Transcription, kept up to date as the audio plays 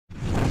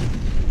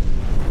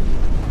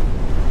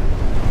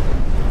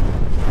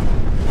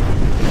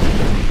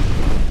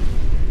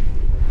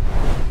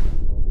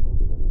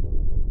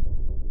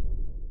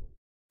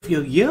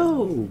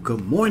Yo,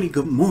 good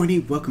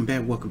morning, welcome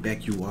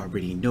back, you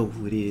already know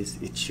who it is,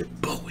 it's your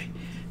boy,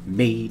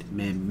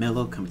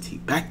 MadeMenMelo, coming to you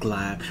back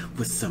live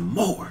with some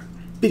more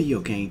video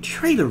game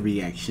trailer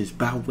reactions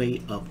by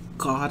way of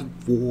God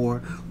of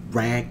War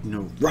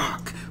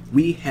Ragnarok.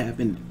 We have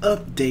an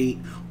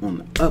update on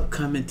the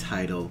upcoming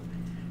title.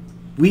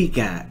 We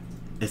got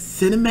a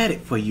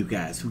cinematic for you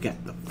guys. We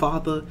got the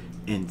father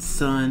and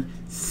son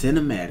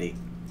cinematic.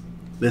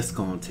 Let's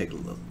go and take a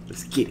look.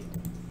 Let's get it.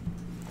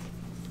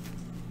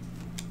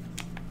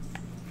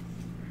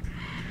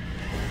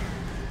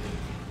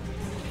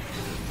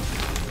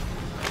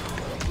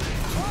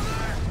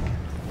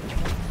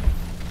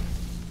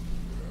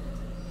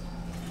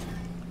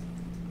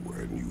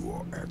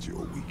 At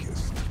your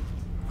weakest.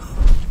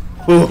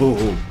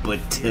 Oh, but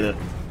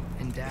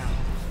and down.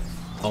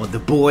 Oh, the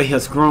boy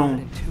has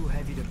grown. Too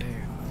heavy to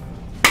bear.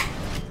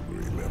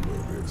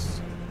 Remember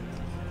this.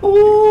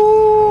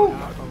 Oh,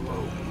 Not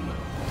alone.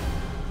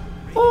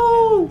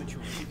 oh,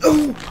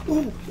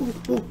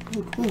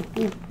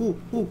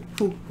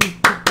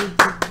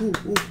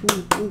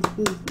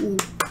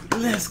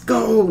 let's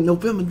go.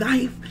 November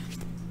 9th.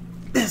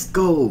 Let's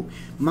go.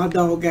 My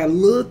dog got a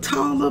little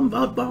taller.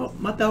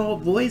 My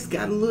dog voice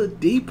got a little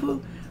deeper.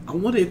 I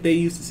wonder if they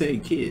used to say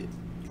kid.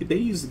 If they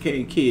used to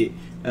say kid,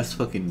 that's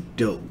fucking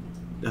dope.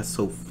 That's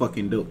so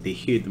fucking dope. They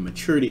hear the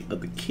maturity of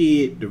the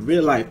kid, the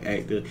real life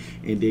actor,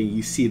 and then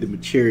you see the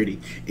maturity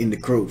in the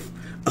growth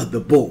of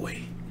the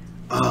boy.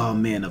 Oh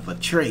man, of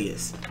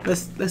Atreus.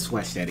 Let's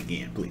watch that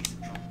again, please.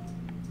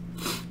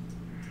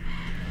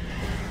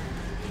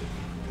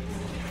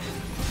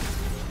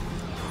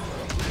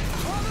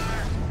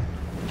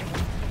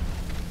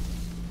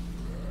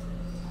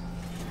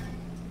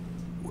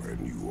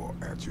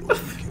 At your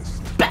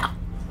weakest. Bow,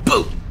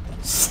 boom,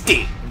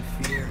 stick.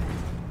 In fear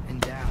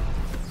and doubt.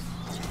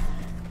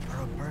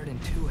 Or a burden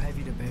too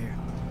heavy to bear.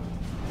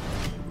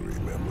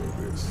 Remember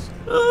this.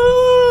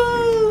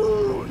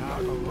 Ooh. Not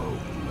alone.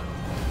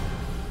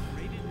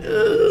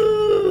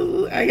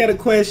 Ooh, I got a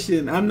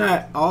question. I'm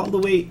not all the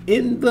way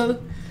in the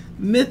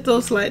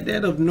mythos like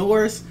that of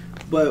Norse,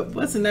 but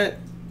wasn't that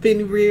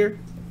Fenrir?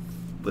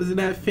 Wasn't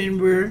that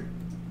Fenrir?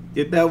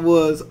 If that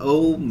was,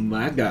 oh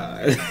my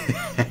god.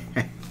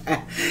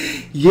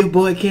 Your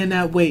boy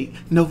cannot wait.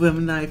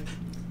 November 9th,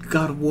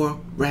 God of War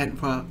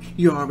Ragnarok.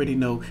 You already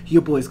know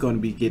your boy's going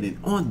to be getting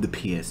on the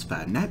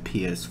PS5, not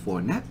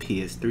PS4, not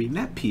PS3,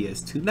 not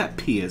PS2, not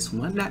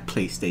PS1, not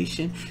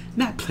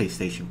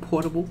PlayStation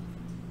Portable,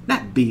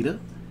 not Beta.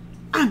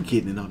 I'm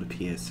getting it on the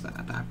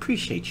PS5. I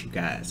appreciate you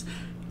guys.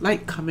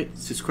 Like, comment,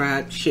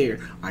 subscribe, share.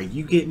 Are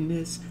you getting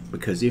this?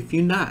 Because if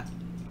you're not,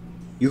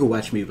 you can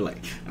watch me play.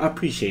 I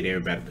appreciate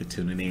everybody for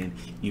tuning in.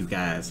 You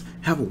guys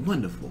have a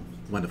wonderful,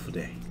 wonderful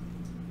day.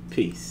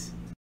 Peace.